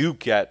parents do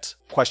get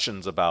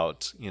questions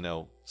about,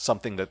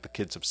 something that the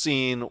kids have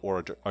seen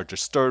or are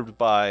disturbed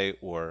by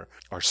or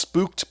are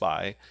spooked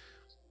by,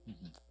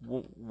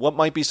 what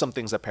might be some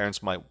things that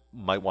parents might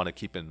want to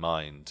keep in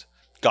mind?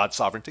 God's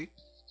sovereignty?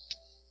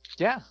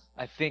 Yeah,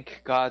 I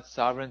think God's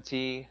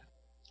sovereignty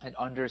and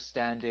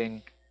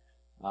understanding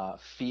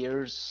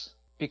fears,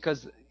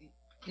 because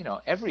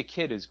every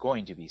kid is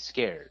going to be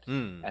scared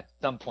at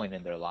some point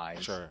in their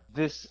lives. Sure.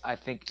 This, I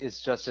think, is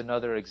just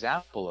another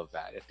example of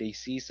that. If they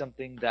see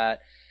something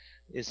that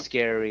is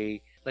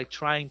scary, like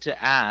trying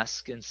to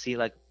ask and see,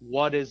 like,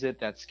 what is it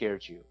that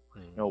scared you?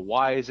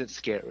 Why is it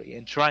scary?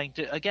 And trying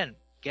to, again,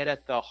 get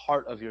at the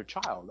heart of your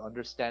child,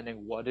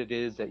 understanding what it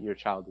is that your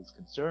child is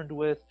concerned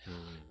with.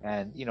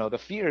 And, the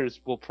fears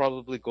will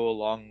probably go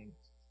along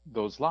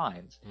those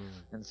lines.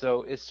 And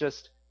so it's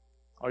just,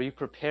 are you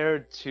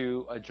prepared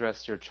to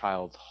address your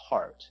child's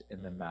heart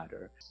in the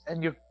matter?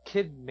 And your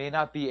kid may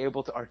not be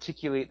able to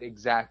articulate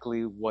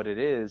exactly what it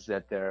is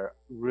that they're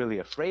really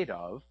afraid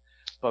of,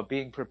 but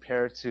being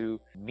prepared to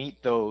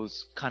meet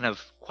those kind of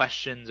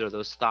questions or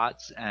those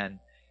thoughts and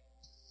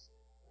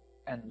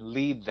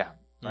lead them,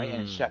 right?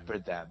 And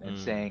shepherd them and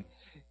saying,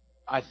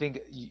 I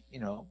think,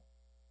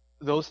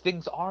 those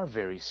things are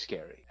very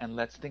scary. And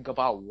let's think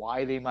about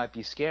why they might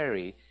be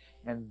scary.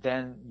 And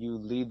then you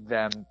lead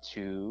them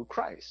to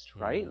Christ,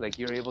 right? Like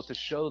you're able to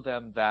show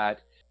them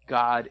that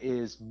God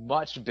is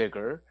much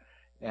bigger,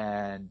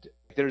 and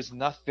there's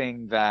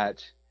nothing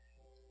that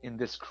in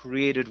this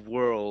created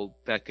world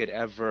that could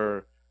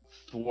ever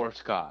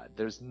thwart God.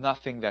 There's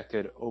nothing that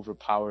could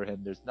overpower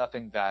him. There's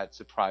nothing that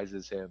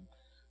surprises him.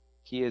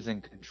 He is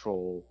in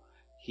control.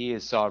 He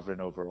is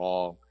sovereign over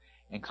all,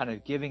 and kind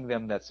of giving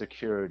them that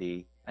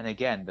security. And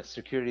again, the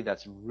security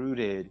that's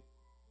rooted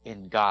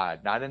in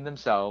God, not in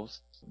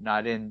themselves,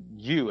 not in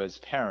you as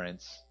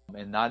parents,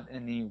 and not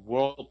any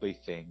worldly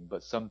thing,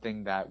 but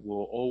something that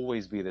will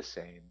always be the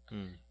same.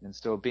 And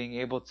so being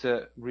able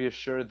to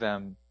reassure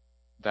them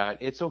that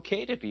it's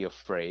okay to be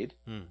afraid.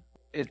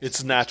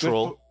 It's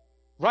natural.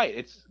 Right.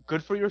 It's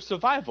good for your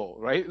survival,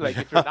 right? Like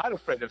if you're not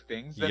afraid of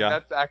things, then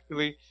that's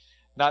actually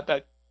not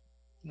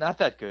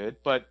that good.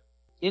 But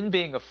in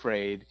being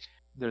afraid,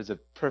 there's a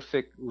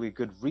perfectly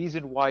good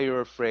reason why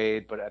you're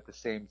afraid, but at the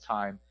same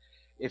time,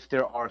 if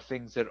there are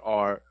things that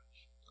are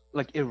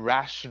like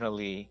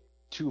irrationally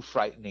too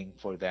frightening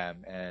for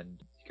them, and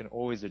you can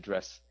always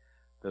address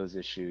those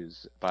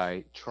issues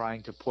by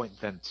trying to point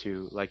them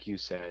to, like you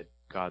said,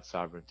 God's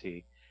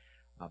sovereignty.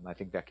 I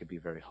think that could be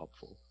very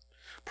helpful.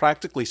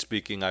 Practically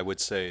speaking, I would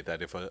say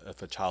that if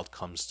a child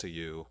comes to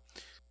you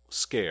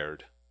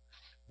scared,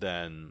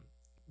 then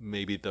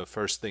maybe the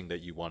first thing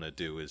that you want to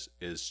do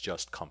is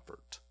just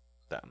comfort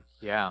them.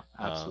 Yeah,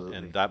 absolutely.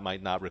 And that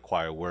might not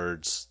require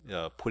words.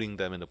 Putting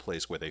them in a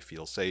place where they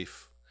feel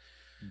safe,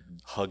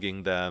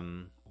 hugging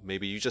them.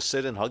 Maybe you just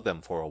sit and hug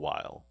them for a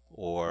while,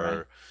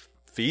 or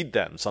feed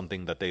them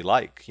something that they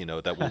like,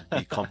 that will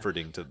be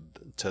comforting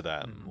to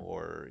them,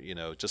 or,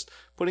 just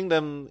putting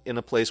them in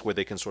a place where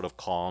they can sort of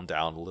calm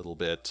down a little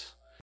bit.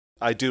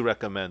 I do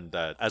recommend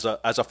that as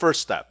a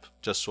first step,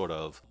 just sort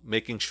of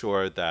making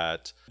sure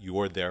that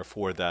you're there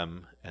for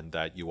them and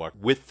that you are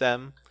with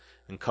them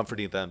and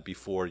comforting them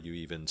before you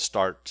even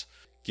start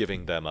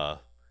giving them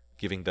a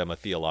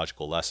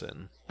theological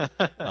lesson.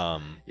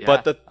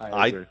 But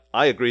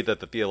I agree that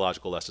the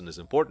theological lesson is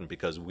important,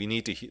 because we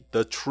need to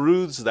the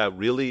truths that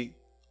really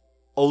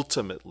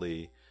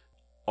ultimately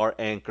are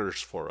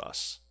anchors for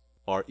us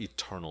are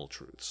eternal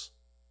truths.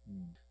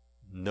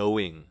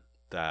 Knowing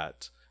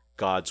that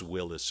God's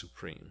will is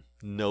supreme,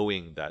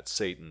 knowing that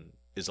Satan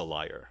is a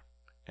liar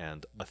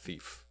and a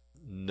thief,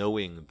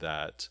 knowing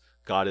that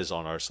God is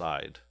on our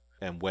side,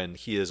 and when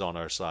he is on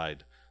our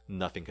side,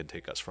 nothing can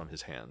take us from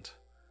his hand.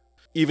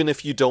 Even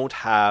if you don't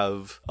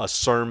have a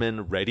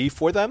sermon ready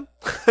for them,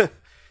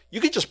 you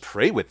can just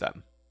pray with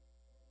them.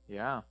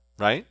 Yeah.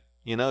 Right?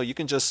 You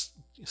can just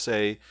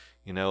say,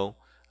 I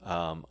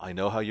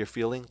know how you're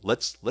feeling.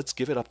 Let's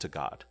give it up to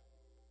God.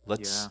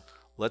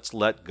 Let's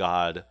let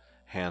God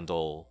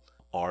handle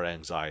our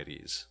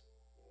anxieties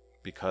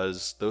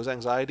because those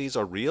anxieties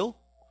are real.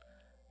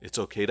 It's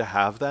okay to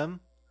have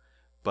them,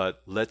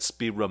 but let's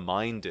be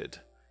reminded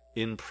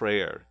in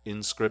prayer,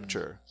 in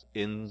scripture,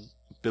 in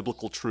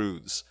biblical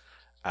truths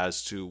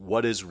as to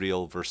what is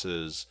real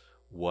versus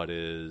what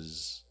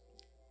is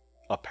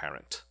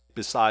apparent.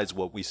 Besides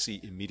what we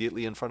see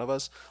immediately in front of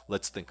us,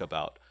 let's think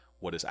about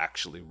what is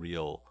actually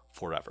real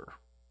forever,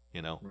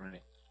 you know?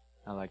 Right.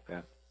 I like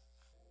that.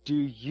 Do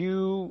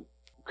you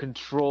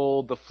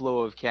control the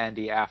flow of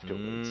candy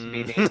afterwards?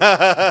 Meaning,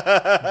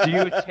 do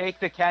you take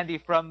the candy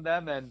from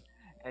them and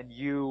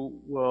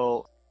you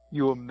will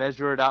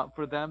measure it out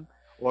for them,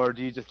 or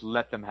do you just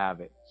let them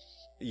have it?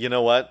 You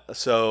know what?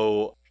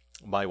 So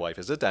my wife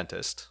is a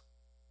dentist.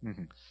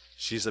 Mm-hmm.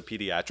 She's a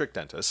pediatric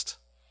dentist.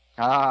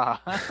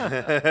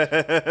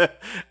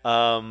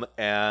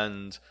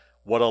 And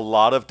what a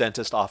lot of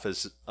dentist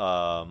offices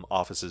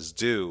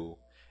do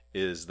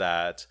is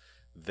that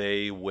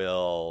they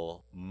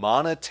will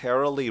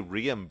monetarily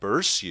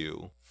reimburse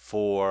you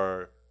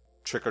for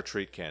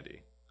trick-or-treat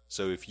candy.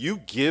 So if you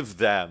give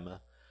them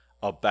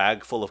a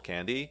bag full of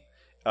candy,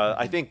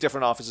 I think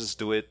different offices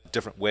do it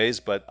different ways,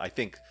 but I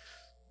think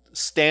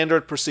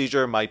standard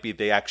procedure might be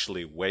they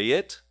actually weigh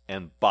it,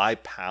 and by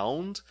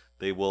pound,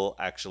 they will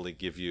actually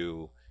give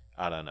you,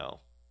 I don't know,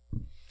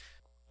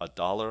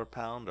 $1 a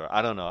pound, or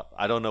I don't know.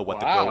 I don't know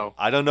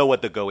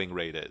what the going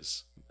rate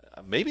is.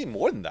 Maybe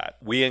more than that.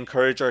 We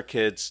encourage our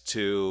kids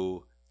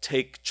to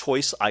take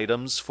choice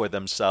items for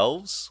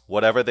themselves.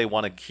 Whatever they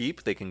want to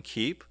keep, they can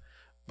keep,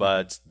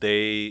 but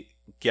they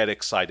get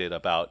excited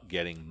about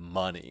getting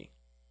money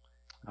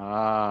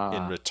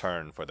in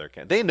return for their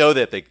candy. They know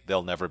that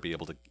they'll never be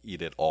able to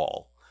eat it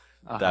all.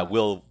 That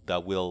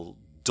will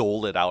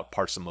dole it out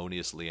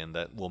parsimoniously, and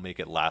that will make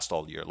it last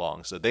all year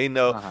long. So they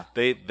know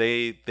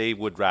they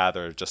would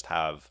rather just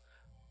have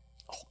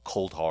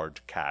cold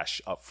hard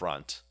cash up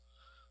front.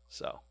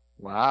 So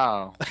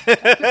wow.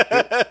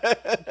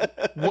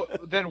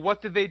 Then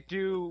what do they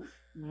do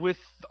with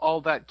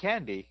all that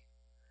candy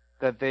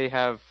that they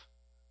have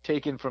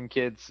taken from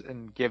kids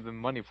and give them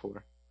money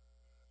for?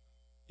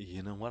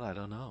 You know what? I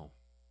don't know.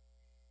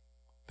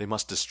 They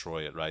must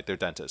destroy it, right? They're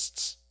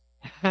dentists.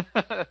 Yeah,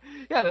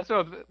 that's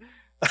what.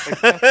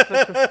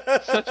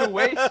 That's such a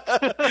waste.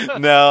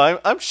 No,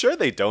 I'm sure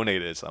they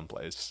donate it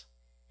someplace.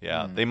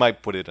 Yeah, they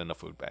might put it in a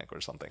food bank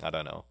or something. I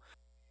don't know.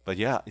 But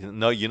yeah,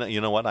 no,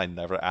 you know what? I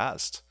never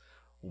asked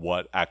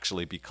what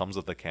actually becomes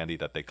of the candy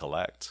that they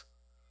collect.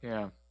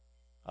 Yeah.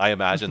 I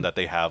imagine that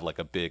they have like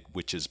a big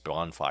witch's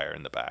bonfire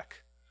in the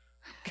back.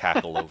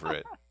 Cackle over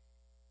it.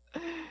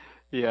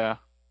 Yeah.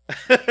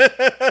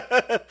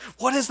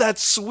 What is that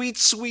sweet,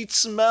 sweet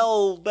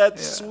smell? That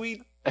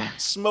sweet,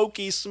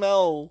 smoky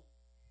smell.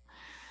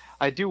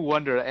 I do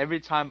wonder, every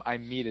time I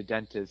meet a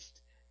dentist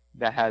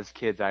that has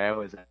kids, I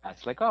always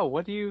ask, like, oh,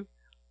 how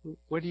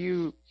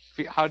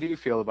do you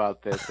feel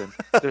about this? And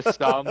there's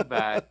some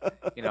that,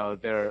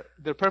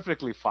 they're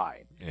perfectly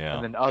fine. Yeah.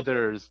 And then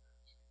others,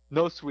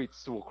 no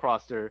sweets will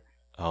cross their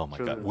Oh my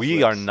God. lips.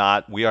 We are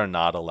not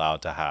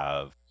allowed to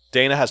have.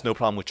 Dana has no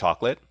problem with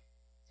chocolate.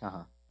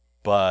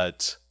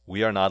 But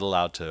we are not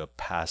allowed to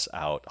pass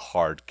out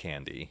hard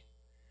candy.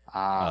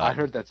 I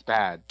heard that's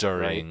bad.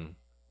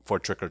 For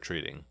trick or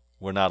treating.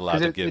 We're not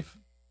allowed to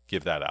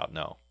give that out.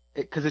 No.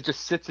 Because it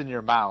just sits in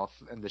your mouth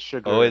and the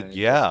sugar. Oh,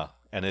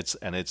 and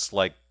it's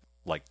like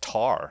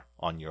tar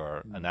on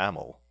your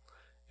enamel.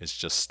 It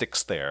just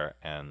sticks there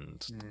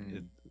and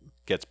it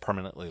gets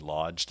permanently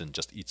lodged and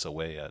just eats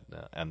away at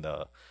and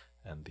the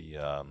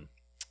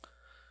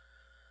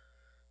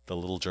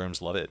little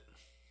germs love it.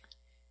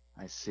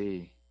 I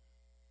see.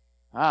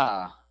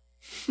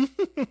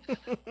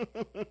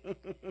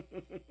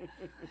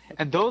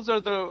 And those are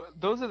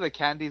the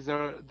candies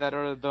that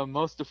are the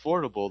most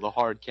affordable, the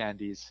hard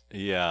candies.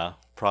 Yeah,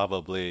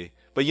 probably.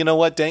 But you know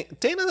what?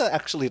 Dana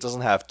actually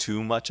doesn't have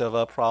too much of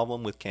a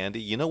problem with candy.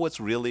 You know what's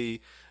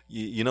really,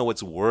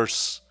 what's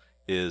worse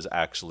is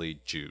actually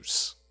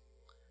juice.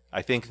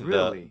 I think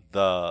really?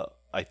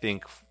 I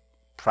think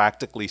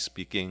practically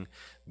speaking,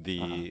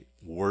 the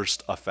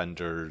worst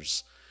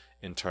offenders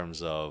in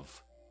terms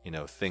of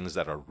things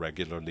that are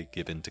regularly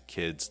given to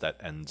kids that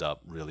ends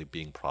up really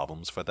being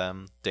problems for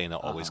them. Dana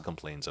always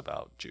complains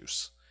about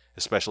juice,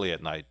 especially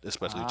at night,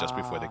 especially just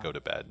before they go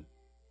to bed.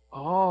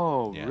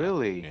 Oh, yeah,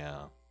 really?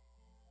 Yeah.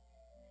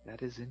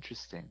 That is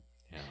interesting.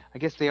 Yeah. I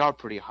guess they are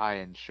pretty high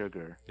in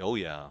sugar. Oh,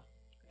 yeah.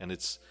 And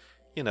it's,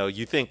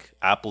 you think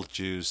apple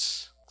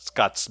juice,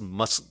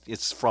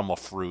 it's from a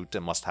fruit,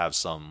 it must have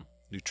some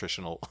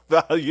nutritional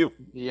value.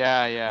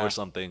 Yeah. Or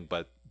something,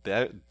 but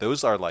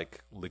those are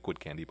like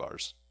liquid candy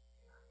bars.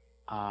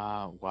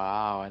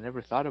 Wow. I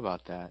never thought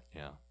about that.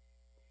 Yeah.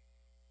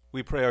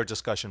 We pray our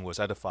discussion was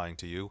edifying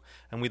to you,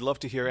 and we'd love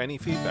to hear any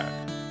feedback.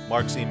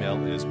 Mark's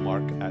email is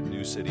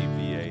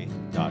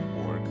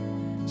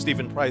mark@newcityva.org.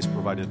 Stephen Price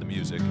provided the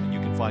music, and you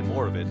can find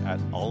more of it at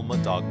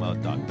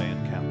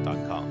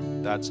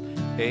almadogma.bandcamp.com. That's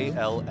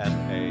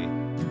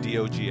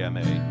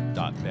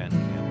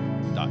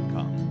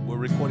almadogma.bandcamp.com. We're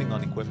recording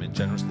on equipment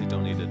generously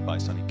donated by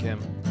Sonny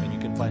Kim, and you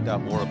can find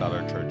out more about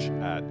our church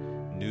at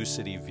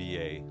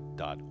newcityva.org.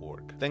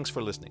 ncc.org. Thanks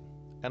for listening,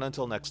 and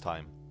until next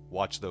time,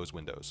 watch those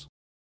windows.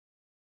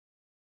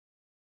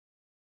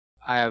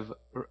 I have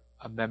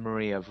a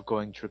memory of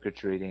going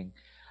trick-or-treating,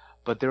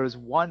 but there was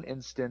one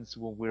instance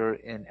when we were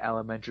in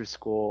elementary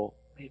school.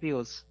 Maybe I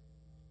was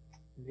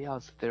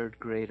third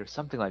grade or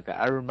something like that.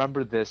 I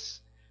remember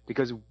this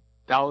because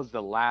that was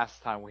the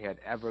last time we had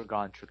ever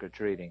gone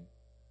trick-or-treating.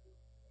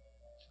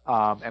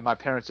 And my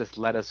parents just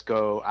let us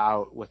go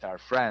out with our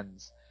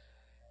friends.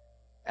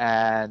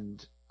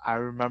 And I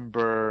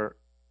remember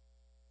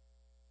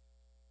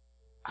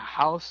a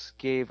house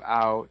gave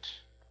out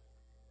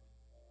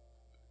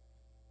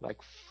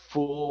like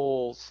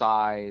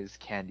full-size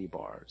candy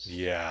bars.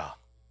 Yeah.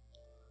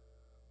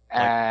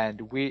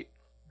 And we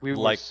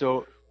were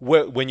so...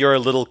 When you're a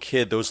little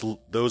kid, those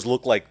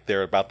look like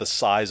they're about the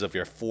size of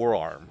your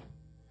forearm.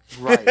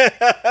 Right.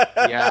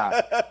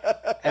 Yeah.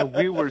 And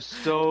we were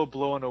so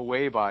blown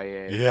away by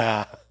it.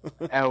 Yeah.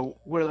 And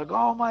we're like,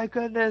 oh my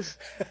goodness.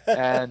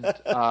 And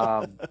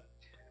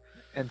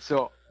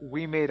so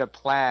we made a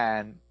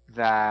plan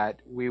that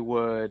we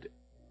would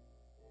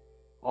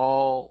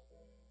all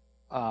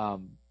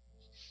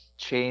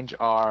change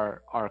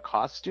our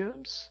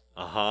costumes.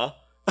 Uh-huh.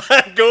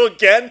 Go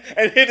again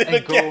and hit it and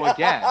again. Go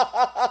again.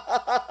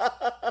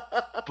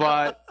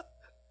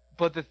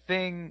 But the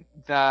thing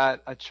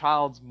that a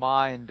child's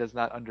mind does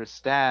not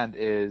understand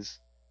is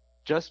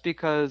just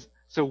because...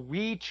 So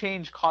we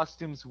change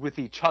costumes with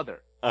each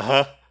other.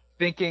 Uh-huh.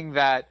 Thinking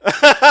that...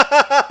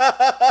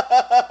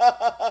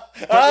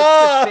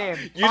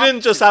 You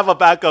didn't just have a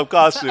backup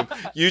costume.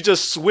 You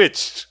just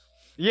switched.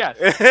 Yes.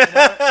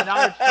 In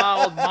our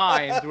child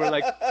minds, we're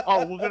like,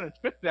 oh, we're going to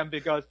trick them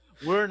because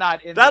we're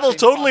not in That'll the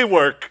same totally costume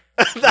work.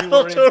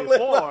 That'll totally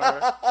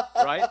work.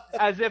 Right?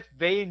 As if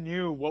they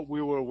knew what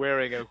we were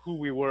wearing and who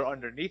we were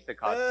underneath the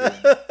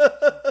costume.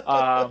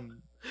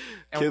 And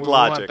Kid we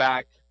logic went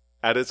back,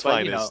 at its but,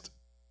 finest.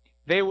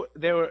 They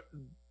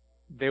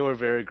were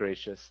very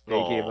gracious.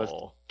 They gave us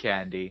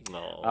candy.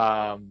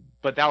 No.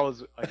 But that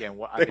was, again,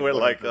 what I They were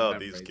like, oh,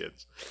 these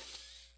kids.